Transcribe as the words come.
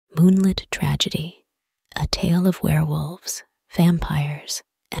Moonlit Tragedy, a tale of werewolves, vampires,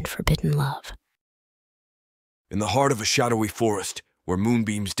 and forbidden love. In the heart of a shadowy forest, where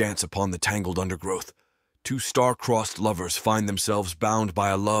moonbeams dance upon the tangled undergrowth, two star-crossed lovers find themselves bound by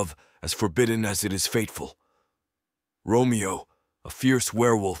a love as forbidden as it is fateful. Romeo, a fierce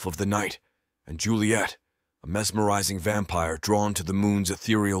werewolf of the night, and Juliet, a mesmerizing vampire drawn to the moon's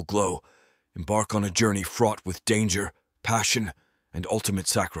ethereal glow, embark on a journey fraught with danger, passion, and ultimate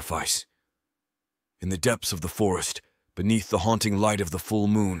sacrifice. In the depths of the forest, beneath the haunting light of the full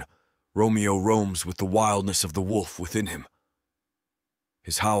moon, Romeo roams with the wildness of the wolf within him.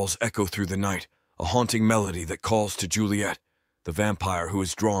 His howls echo through the night, a haunting melody that calls to Juliet, the vampire who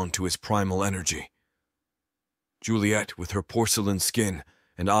is drawn to his primal energy. Juliet, with her porcelain skin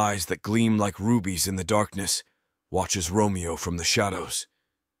and eyes that gleam like rubies in the darkness, watches Romeo from the shadows.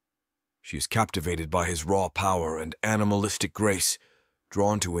 She is captivated by his raw power and animalistic grace,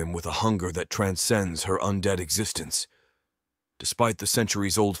 drawn to him with a hunger that transcends her undead existence. Despite the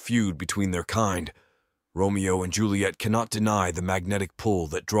centuries-old feud between their kind, Romeo and Juliet cannot deny the magnetic pull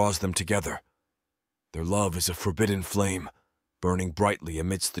that draws them together. Their love is a forbidden flame, burning brightly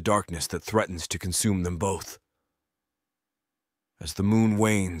amidst the darkness that threatens to consume them both. As the moon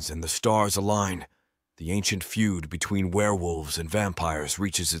wanes and the stars align, the ancient feud between werewolves and vampires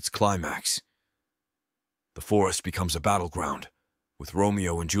reaches its climax. The forest becomes a battleground, with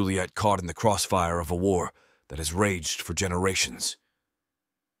Romeo and Juliet caught in the crossfire of a war that has raged for generations.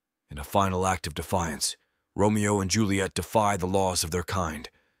 In a final act of defiance, Romeo and Juliet defy the laws of their kind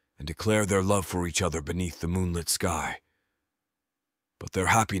and declare their love for each other beneath the moonlit sky. But their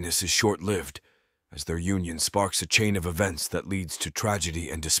happiness is short-lived, as their union sparks a chain of events that leads to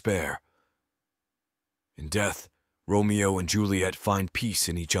tragedy and despair. In death, Romeo and Juliet find peace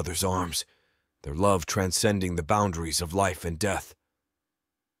in each other's arms, their love transcending the boundaries of life and death.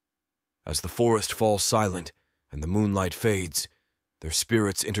 As the forest falls silent and the moonlight fades, their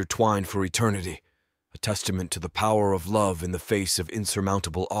spirits intertwine for eternity, a testament to the power of love in the face of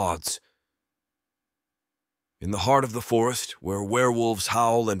insurmountable odds. In the heart of the forest, where werewolves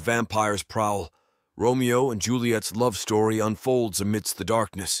howl and vampires prowl, Romeo and Juliet's love story unfolds amidst the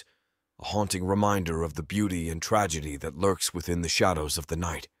darkness, a haunting reminder of the beauty and tragedy that lurks within the shadows of the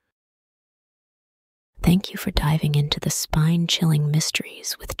night. Thank you for diving into the spine-chilling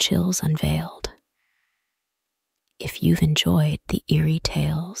mysteries with Chills Unveiled. If you've enjoyed the eerie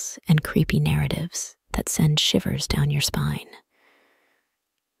tales and creepy narratives that send shivers down your spine,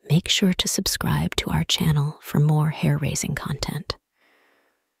 make sure to subscribe to our channel for more hair-raising content.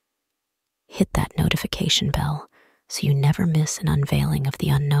 Hit that notification bell so you never miss an unveiling of the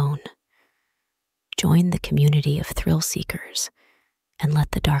unknown. Join the community of thrill seekers and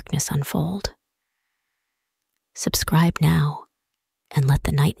let the darkness unfold. Subscribe now and let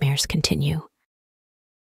the nightmares continue.